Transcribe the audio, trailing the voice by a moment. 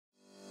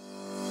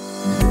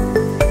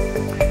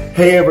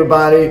Hey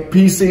everybody,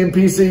 PC and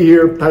PC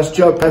here. Pastor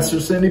Chuck, Pastor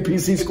Cindy,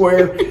 PC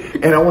Square.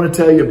 And I want to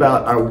tell you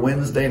about our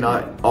Wednesday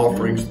night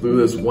offerings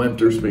through this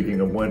winter. Speaking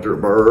of winter,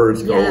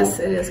 it's cold. Yes,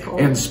 it is cold.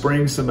 And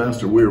spring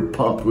semester, we're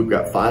pumped. We've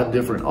got 5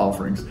 different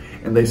offerings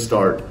and they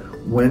start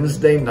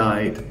Wednesday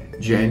night,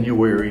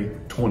 January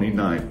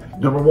 29th.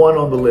 Number 1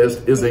 on the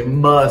list is a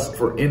must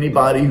for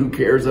anybody who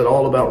cares at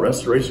all about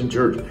Restoration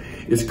Church.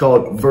 It's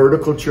called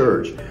Vertical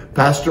Church.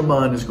 Pastor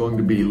Munn is going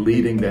to be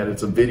leading that.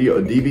 It's a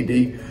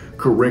DVD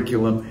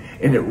curriculum,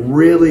 and it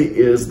really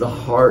is the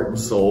heart and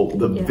soul,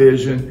 the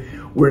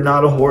vision. We're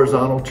not a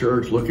horizontal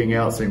church looking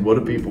out saying, what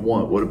do people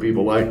want? What do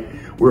people like?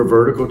 We're a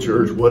vertical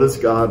church. What does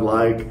God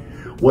like?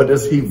 What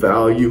does he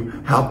value?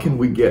 How can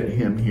we get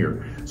him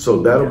here?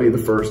 So that'll be the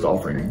first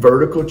offering,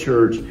 Vertical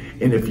Church.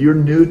 And if you're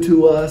new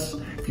to us,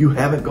 if you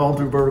haven't gone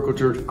through Vertical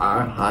Church,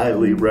 I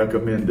highly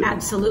recommend it.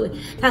 Absolutely.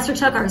 Pastor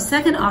Chuck, our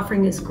second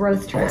offering is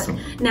Growth Track. Awesome.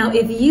 Now,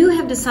 if you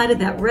have decided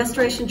that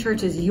Restoration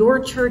Church is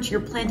your church, you're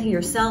planting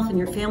yourself and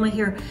your family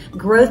here,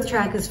 Growth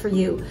Track is for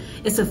you.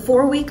 It's a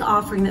 4-week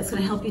offering that's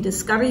going to help you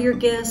discover your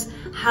gifts,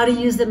 how to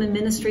use them in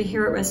ministry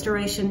here at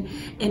Restoration,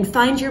 and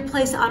find your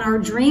place on our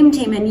dream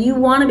team. And you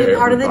want to be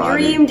part of the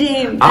dream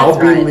team. I'll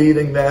be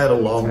leading that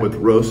along with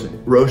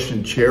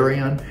Roshan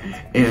Cherian.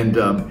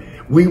 And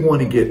we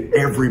want to get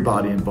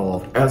everybody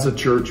involved. As a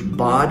church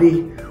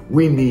body,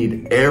 we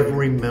need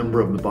every member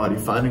of the body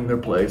finding their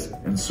place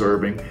and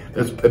serving.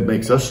 It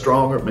makes us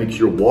stronger. It makes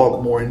your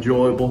walk more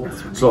enjoyable.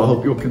 So I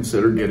hope you'll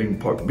consider being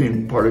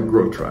part of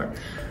Growth Track.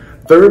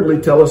 Thirdly,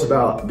 tell us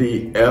about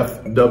the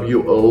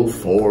FWO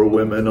for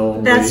Women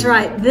Only. That's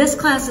right. This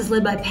class is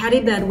led by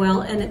Patty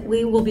Bedwell, and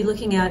we will be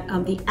looking at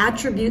the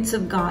attributes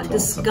of God,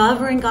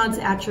 discovering God's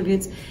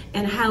attributes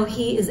and how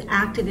he is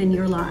active in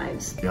your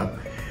lives. Yeah.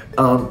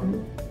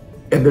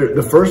 And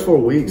the first 4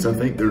 weeks, I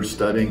think they're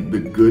studying the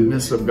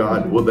goodness of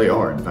God. Well, they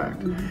are, in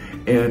fact.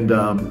 And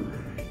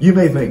you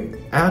may think,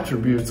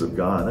 attributes of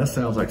God, that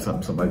sounds like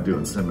something somebody do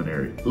in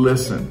seminary.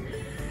 Listen,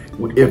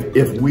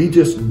 if we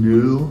just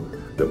knew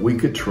that we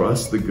could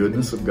trust the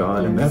goodness of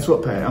God, and that's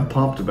what I'm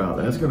pumped about.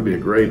 That's going to be a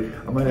great,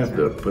 I might have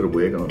to put a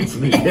wig on and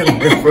sneak in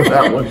there for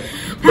that one.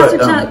 Pastor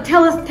Chuck,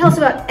 tell us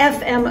about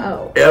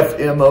FMO.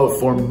 FMO,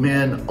 for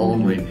Men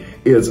Only,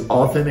 is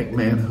Authentic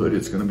Manhood.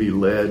 It's going to be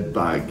led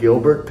by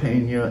Gilbert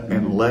Pena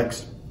and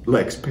Lex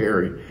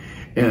Perry.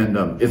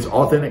 And it's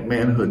Authentic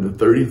Manhood, the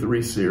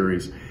 33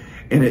 series.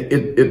 And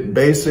it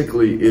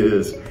basically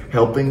is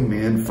helping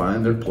men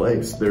find their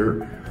place.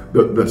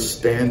 The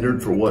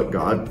standard for what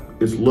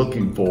God is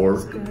looking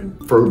for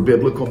a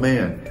biblical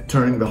man,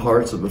 turning the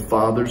hearts of the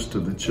fathers to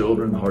the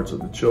children, the hearts of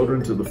the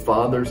children to the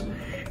fathers.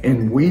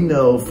 And we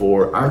know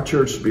for our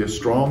church to be a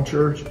strong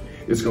church,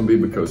 it's going to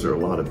be because there are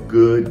a lot of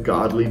good,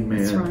 godly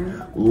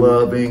men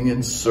loving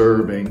and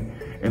serving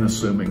and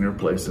assuming their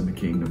place in the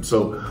kingdom.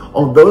 So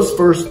on those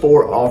first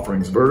 4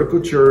 offerings,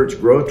 Vertical Church,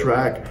 Growth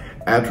Track,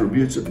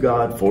 Attributes of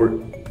God for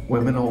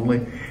Women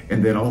Only,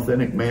 and then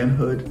Authentic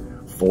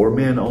Manhood for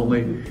Men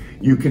Only,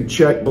 you can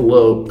check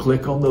below,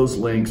 click on those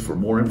links for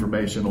more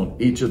information on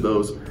each of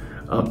those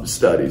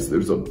studies.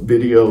 There's a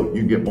video,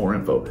 you can get more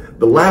info.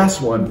 The last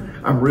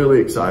one I'm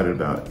really excited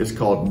about is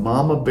called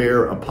Mama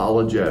Bear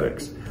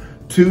Apologetics.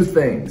 2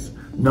 things.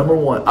 Number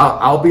 1,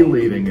 I'll be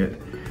leading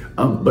it,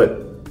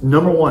 but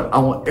number 1, I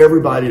want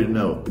everybody to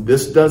know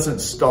this doesn't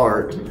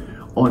start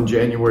on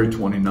January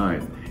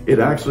 29th. It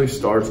actually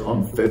starts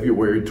on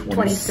February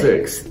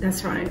 26th.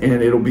 That's right.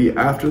 And it'll be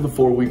after the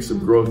 4 weeks of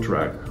Growth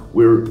Track.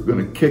 We're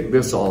going to kick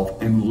this off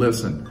and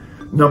listen.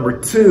 Number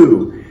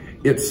 2,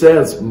 it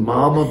says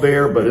Mama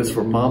Bear, but it's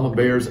for Mama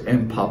Bears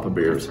and Papa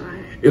Bears. That's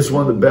right. It's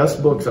one of the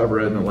best books I've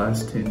read in the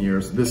last 10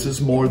 years. This is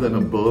more than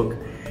a book.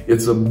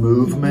 It's a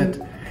movement.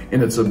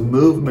 And it's a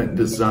movement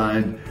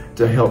designed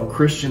to help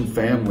Christian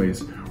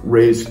families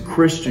raise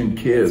Christian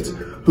kids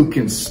who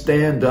can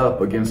stand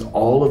up against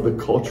all of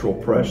the cultural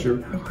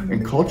pressure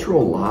and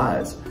cultural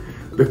lies.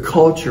 The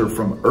culture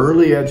from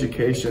early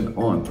education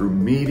on through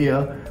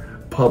media,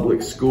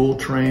 public school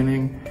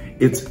training,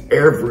 it's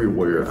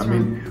everywhere. I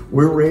mean,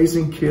 we're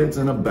raising kids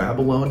in a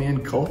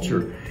Babylonian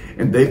culture,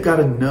 and they've got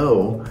to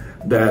know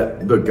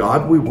that the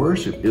God we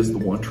worship is the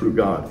one true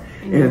God.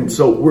 And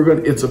so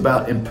it's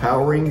about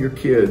empowering your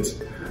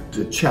kids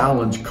to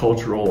challenge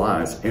cultural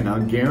lies. And I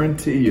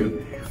guarantee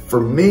you,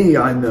 for me,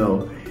 I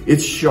know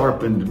it's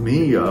sharpened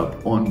me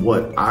up on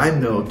what I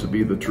know to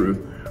be the truth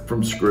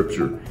from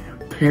Scripture.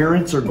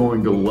 Parents are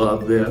going to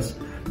love this,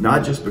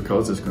 not just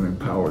because it's going to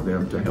empower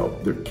them to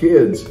help their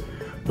kids,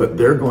 but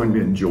they're going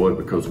to enjoy it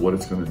because what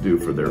it's going to do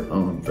for their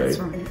own faith.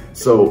 Right.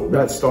 So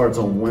that starts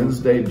on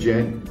Wednesday,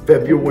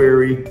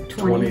 February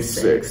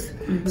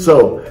 26th.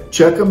 So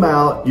check them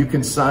out. You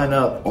can sign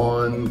up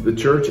on the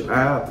church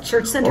app,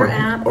 Church Center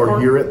app, or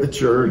here at the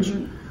church.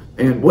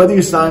 And whether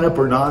you sign up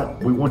or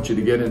not, we want you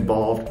to get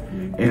involved.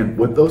 And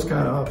with those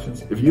kind of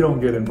options, if you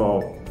don't get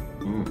involved,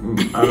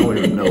 I don't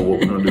even know what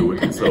we're going to do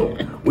with you. So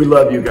we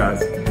love you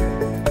guys.